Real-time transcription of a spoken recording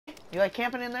You like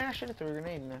camping in there? I should have threw a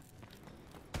grenade in there.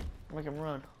 Make him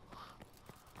run.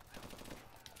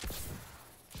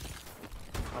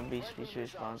 I'll be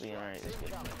respawning. Alright, that's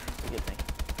good. That's a good thing.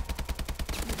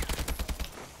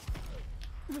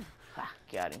 Ah,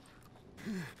 got him.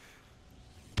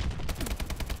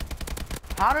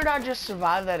 How did I just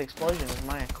survive that explosion is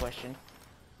my question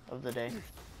of the day.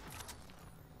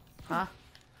 Huh?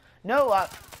 No,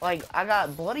 I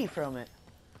got bloody from it.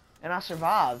 And I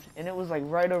survived. And it was like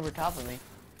right over top of me.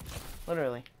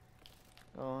 Literally.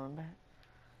 Going back.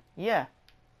 Yeah.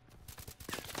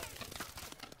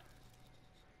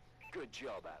 Good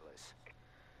job, Atlas.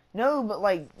 No, but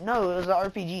like, no, it was an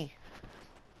RPG.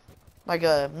 Like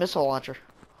a missile launcher.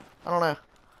 I don't know.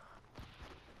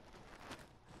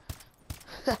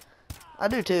 I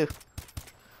do too.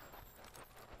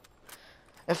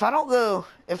 If I don't go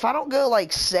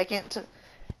like second to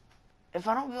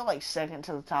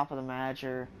the top of the match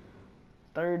or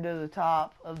third to the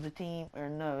top of the team, or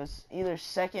no, it's either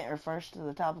second or first to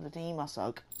the top of the team, I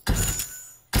suck.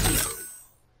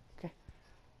 Okay.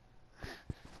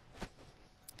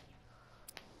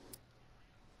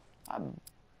 I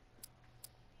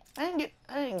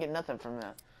didn't get nothing from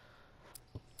that.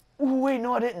 Ooh, wait,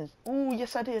 no I didn't. Ooh,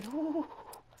 yes I did. Ooh.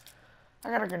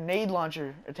 I got a grenade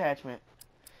launcher attachment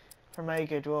for my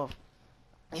AK-12.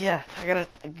 Yeah, I got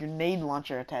a grenade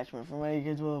launcher attachment for my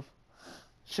AK-12.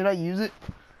 Should I use it?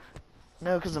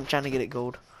 No, because I'm trying to get it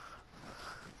gold.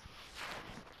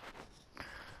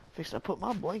 Fixed to put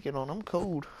my blanket on. I'm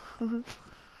cold. Woo-hoo!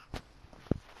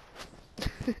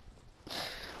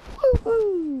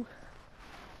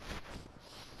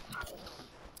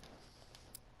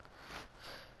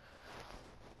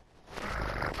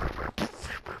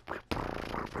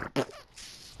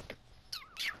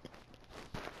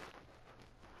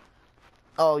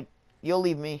 Oh, you'll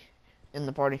leave me in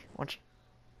the party, won't you?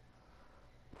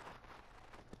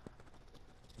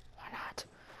 Why not?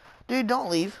 Dude,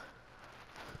 don't leave.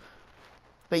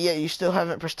 But yet you still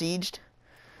haven't prestiged.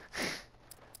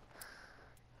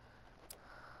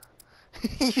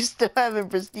 You still haven't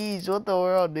prestiged. What the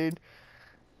world, dude?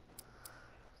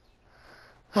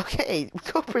 Okay,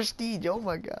 go prestige. Oh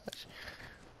my gosh.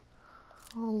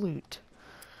 Oh, loot.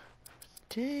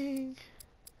 Dang.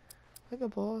 Like a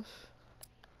boss.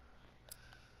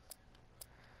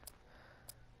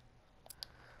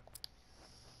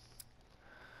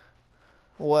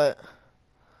 What?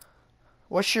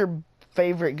 What's your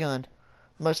favorite gun?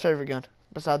 Most favorite gun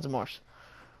besides the Mars?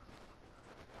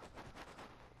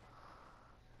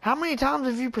 How many times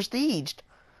have you prestiged?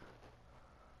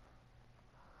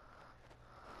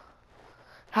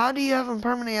 How do you have them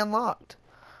permanently unlocked?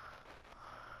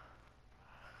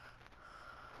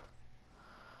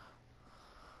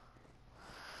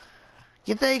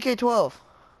 Get the AK-12.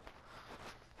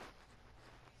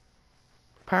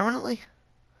 Permanently?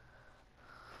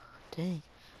 Dang.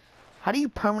 How do you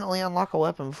permanently unlock a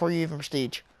weapon before you even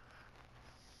prestige?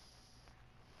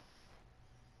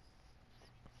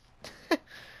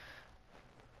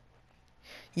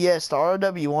 Yes, the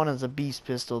RW1 is a beast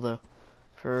pistol, though.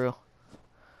 For real.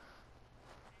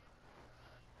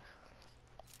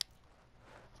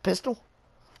 Pistol?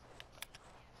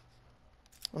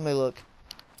 Let me look.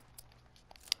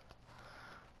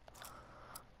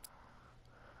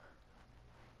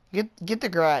 Get the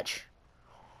Gratch.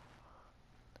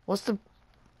 What's the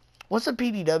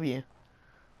PDW?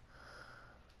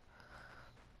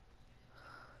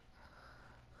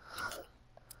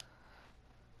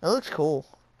 It looks cool.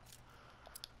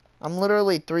 I'm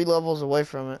literally 3 levels away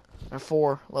from it. Or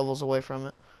 4 levels away from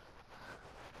it.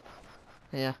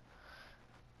 Yeah.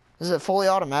 Is it fully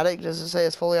automatic? Does it say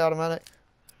it's fully automatic?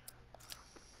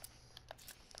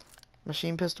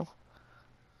 Machine pistol.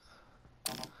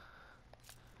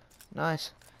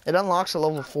 Nice. It unlocks at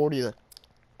level 40 though.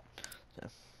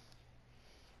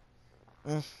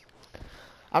 So.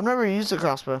 I've never used a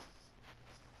crossbow.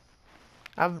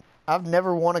 I've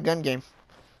never won a gun game.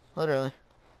 Literally.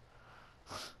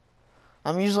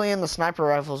 I'm usually in the sniper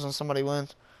rifles when somebody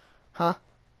wins. Huh?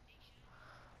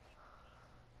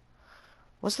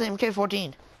 What's the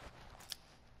MK14?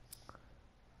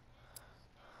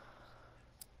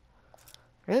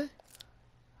 Really?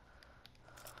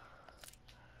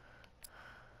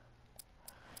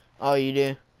 Oh, you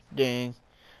do? Dang.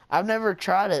 I've never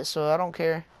tried it, so I don't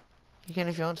care. You can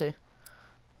if you want to.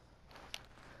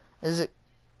 Is it...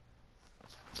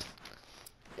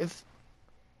 If...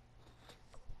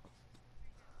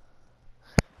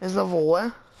 Is level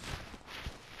what?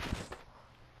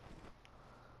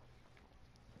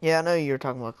 Yeah, I know you were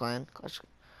talking about clan.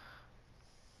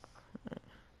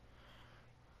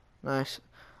 Nice.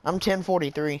 I'm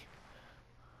 1043.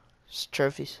 It's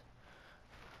trophies.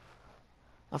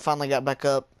 I finally got back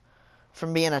up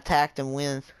from being attacked and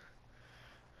win.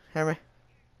 Hear me?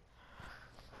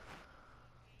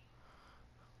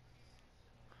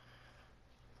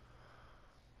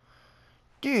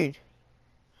 Dude,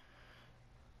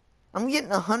 I'm getting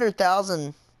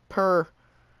 100,000 per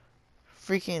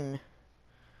freaking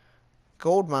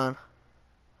gold mine.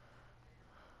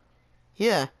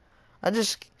 Yeah, I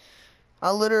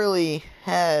literally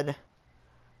had,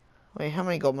 wait, how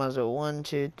many gold mines are there? 1,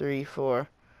 2, 3, 4,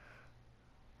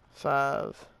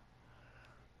 5,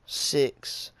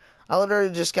 6. I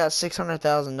literally just got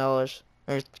 $600,000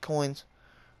 or coins.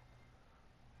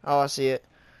 Oh, I see it.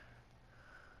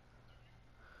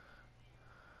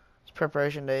 It's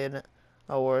preparation day, isn't it?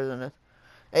 Oh, war, isn't it?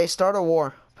 Hey, start a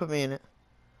war. Put me in it.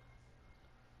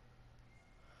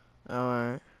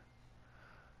 Alright.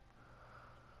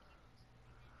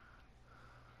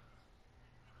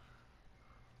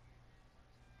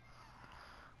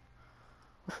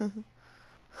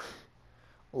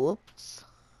 Whoops.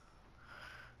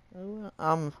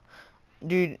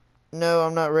 Dude, no,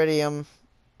 I'm not ready. I'm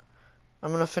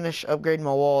gonna finish upgrading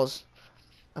my walls.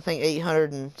 I think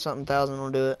 800 and something thousand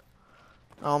will do it.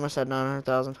 I almost had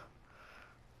 900,000.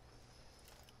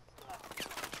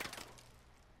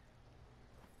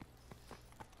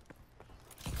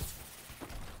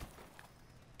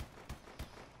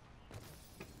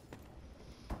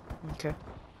 Okay.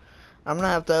 I'm gonna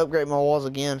have to upgrade my walls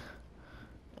again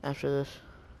after this.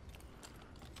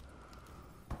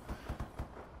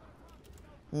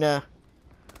 No.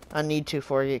 I need to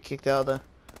before I get kicked out though.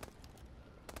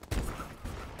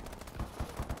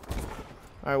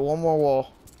 Alright, one more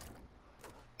wall.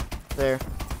 There.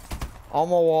 All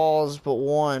my walls but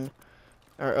one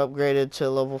are upgraded to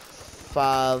level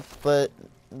 5, but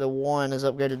the one is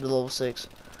upgraded to level 6.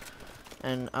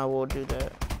 And I will do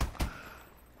that.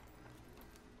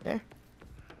 There.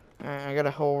 Alright, I got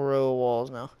a whole row of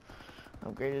walls now.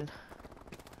 Upgraded.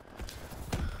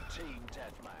 Team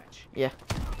deathmatch. Yeah.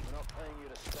 We're not paying you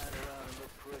to stand around and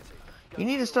look pretty. You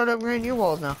need to start upgrading your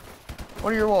walls now.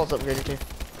 What are your walls upgraded to?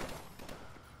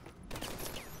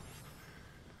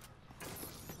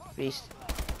 Beast.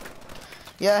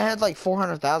 Yeah, I had like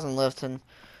 400,000 left, and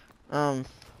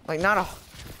like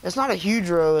it's not a huge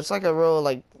row. It's like a row of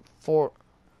like 4,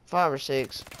 5 or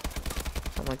 6,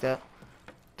 something like that.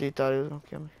 Dude thought he was gonna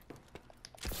kill me.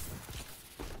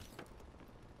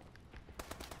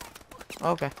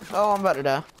 Okay. Oh, I'm about to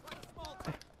die.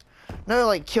 Okay. No,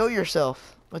 like kill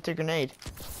yourself with your grenade.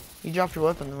 You drop your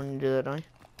weapon when you do that, don't you?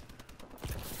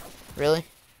 Really?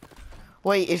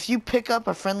 Wait, if you pick up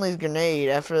a friendly's grenade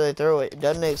after they throw it,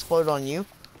 doesn't it explode on you?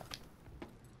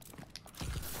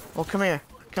 Well, come here.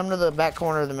 Come to the back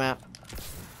corner of the map.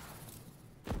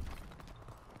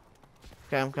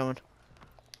 Okay, I'm coming.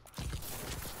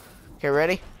 Okay,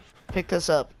 ready? Pick this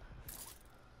up.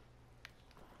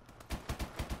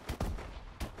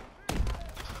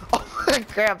 Oh,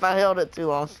 crap, I held it too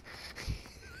long.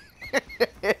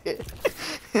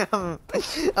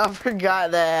 I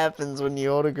forgot that happens when you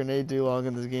hold a grenade too long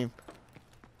in this game.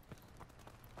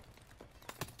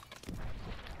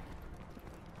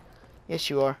 Yes,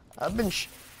 you are. I've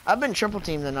been triple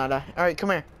teamed tonight. All right, come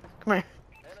here. Come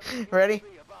here. Ready?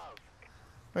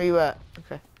 Where you at?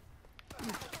 Okay.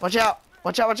 Watch out!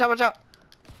 Watch out! Watch out! Watch out!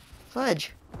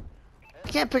 Fudge. I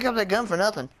can't pick up that gun for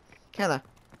nothing, can I?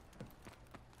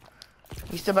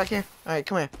 You still back here? All right,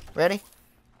 come here. Ready?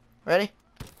 Ready?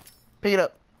 Pick it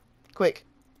up. Quick.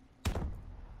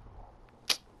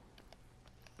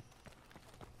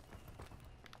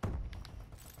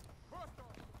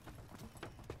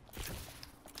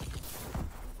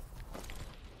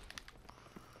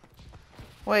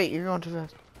 Wait, you're going too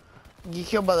fast. Get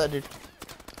killed by that dude.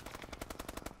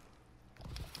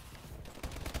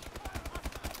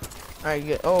 Alright,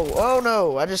 good. Oh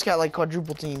no! I just got like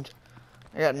quadruple teamed.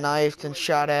 I got knifed and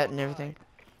shot at and everything.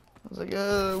 I was like,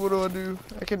 what do I do?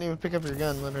 I couldn't even pick up your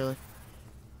gun, literally.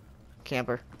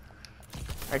 Camper.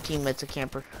 Our teammate's a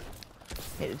camper.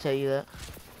 Hate to tell you that.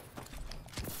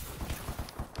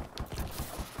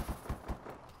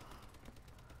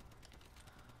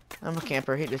 I'm a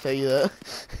camper. Hate to tell you that.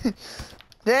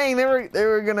 Dang, they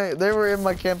were in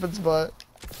my camping spot.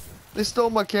 They stole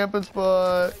my camping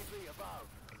spot.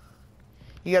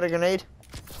 You got a grenade?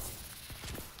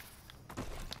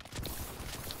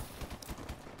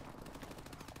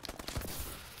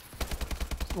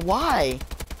 Why?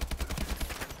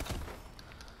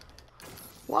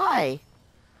 Why?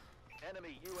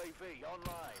 Enemy UAV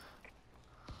online.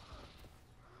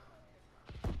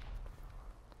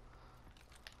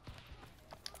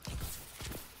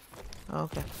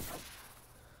 Okay.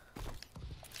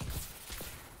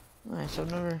 Nice,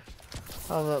 I've never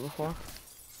thought of that before.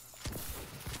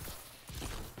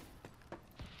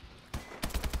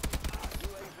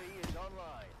 UAV is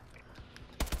online.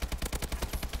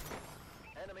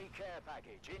 Enemy care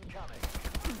package incoming.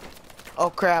 Oh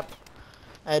crap.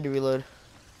 I had to reload.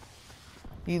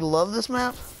 You love this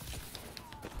map?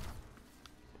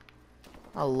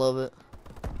 I love it.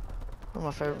 One of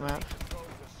my favorite maps. Controls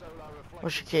the solar reflection.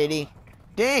 What's your KD?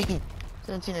 Dang!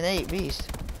 17 and 8, beast.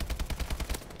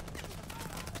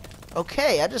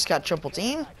 Okay, I just got triple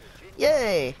team.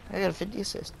 Yay! I got a 50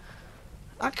 assist.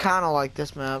 I kind of like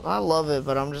this map. I love it,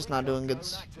 but I'm just not doing good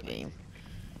this game.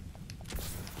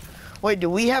 Wait, do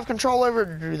we have control over it,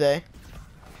 or do they?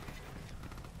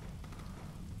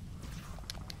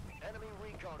 Enemy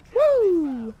recon team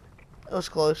Woo! That was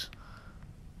close.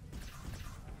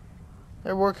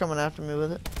 They were coming after me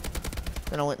with it.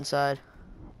 Then I went inside.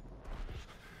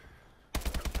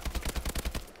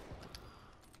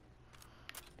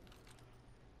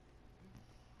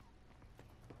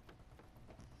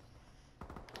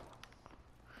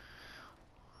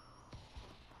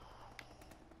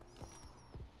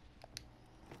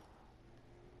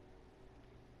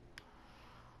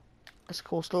 That's a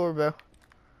cool story, bro.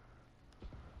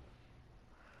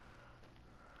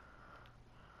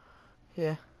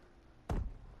 Yeah.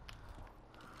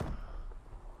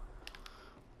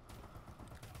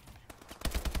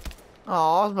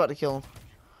 Oh, I was about to kill him.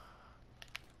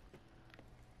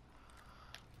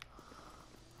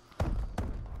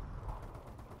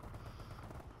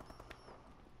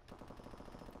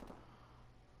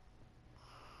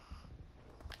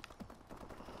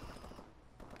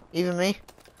 Even me?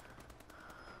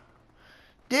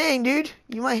 Dang, dude.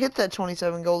 You might hit that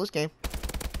 27 goal this game.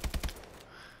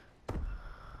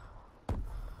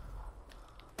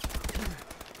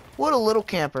 What a little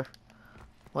camper.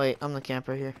 Wait, I'm the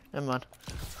camper here. Never mind.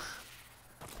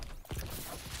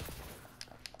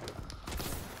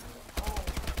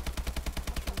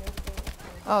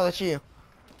 Oh, that's you.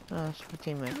 Oh, that's my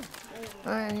teammate.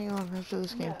 Alright, hang on after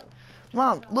this game.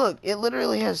 Mom, look, it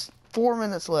literally has 4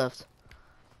 minutes left.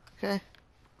 Okay?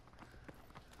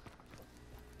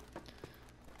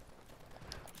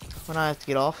 When I have to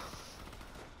get off.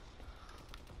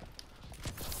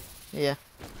 Yeah.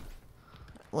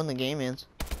 When the game ends.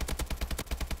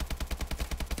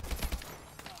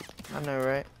 I know,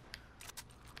 right?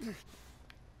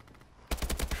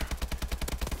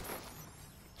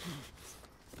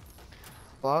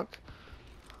 Block.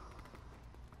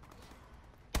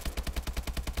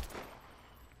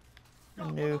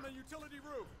 No.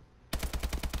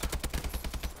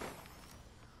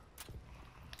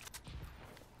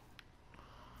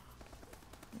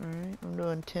 Alright, I'm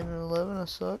doing 10 and 11. I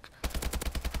suck.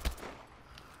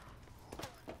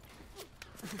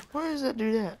 Where is that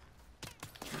dude at?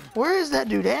 Where is that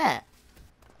dude at?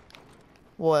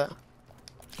 What?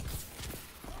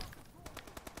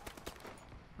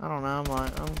 I don't know.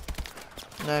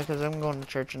 No, because I'm going to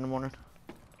church in the morning.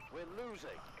 We're losing.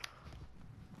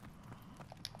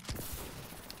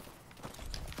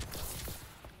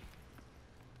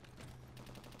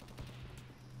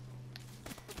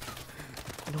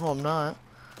 No, I'm not.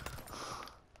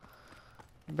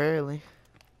 Barely.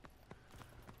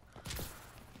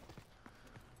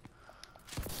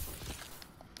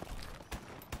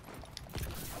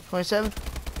 $27.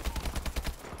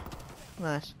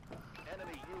 Nice.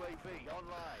 Enemy UAV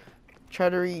online. Try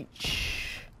to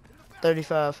reach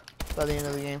 35 by the end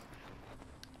of the game.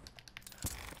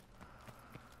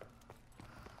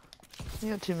 You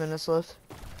got 2 minutes left.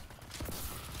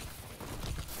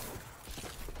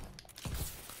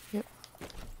 Yep.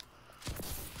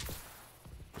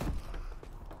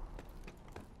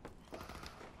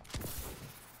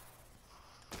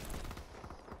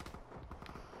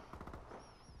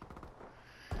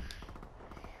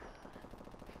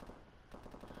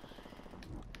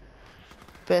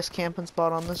 Best camping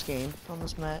spot on this game, on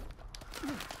this map.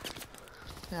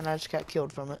 And I just got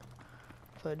killed from it.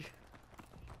 Fudge.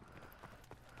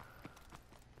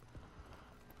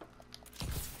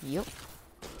 Yep.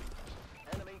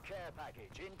 Enemy care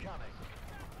package incoming.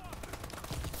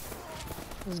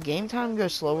 Does game time go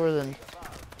slower than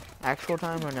actual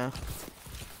time or no?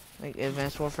 Like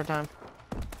Advanced Warfare time?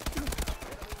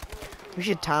 We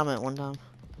should time it one time.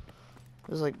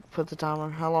 Just like put the timer.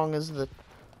 How long is the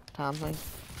time thing?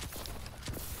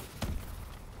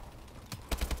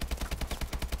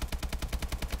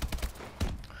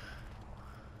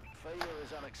 Failure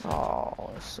is unacceptable.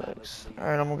 Oh, that sucks.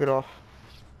 Alright, I'm gonna get off.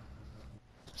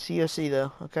 COC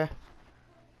though, okay?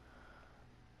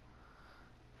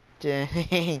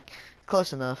 Dang.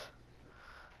 Close enough.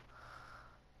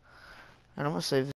 And I'm gonna save